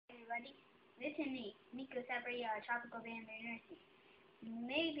everybody. Listen me, Nico tropical bamboo nursing. You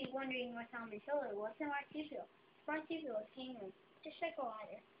may be wondering what's on my shoulder. What's a marsupial? Marsupial is kangaroo. Just like a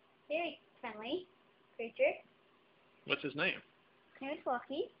water. Very friendly creature. What's his name? His name is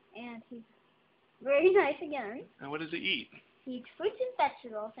Lucky, and he's very nice again. And what does he eat? He eats fruits and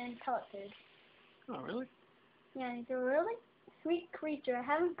vegetables and pellet food. Oh, really? Yeah, he's a really sweet creature. I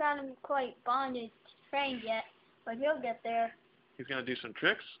haven't got him quite bonded, trained yet, but he'll get there. He's going to do some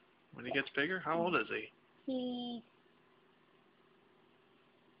tricks when he gets bigger? How old is he? He's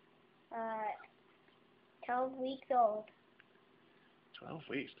 12 weeks old. 12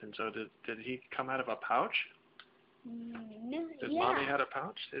 weeks. And so did he come out of a pouch? No, Did yeah. Mommy had a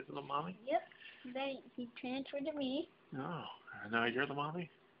pouch? His little mommy? Yep. Then he transferred to me. Oh, now you're the mommy?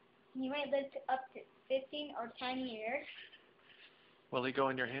 He might live up to 15 or 10 years. Will he go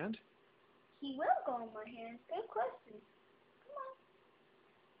in your hand? He will go in my hand. Good question. Come on.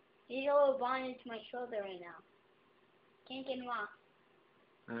 He's a little bonded to my shoulder right now. Can't get him off.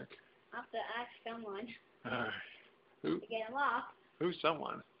 Okay. I'll have to ask someone Who? to get him off. Who's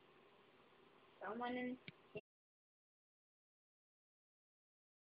someone? Someone in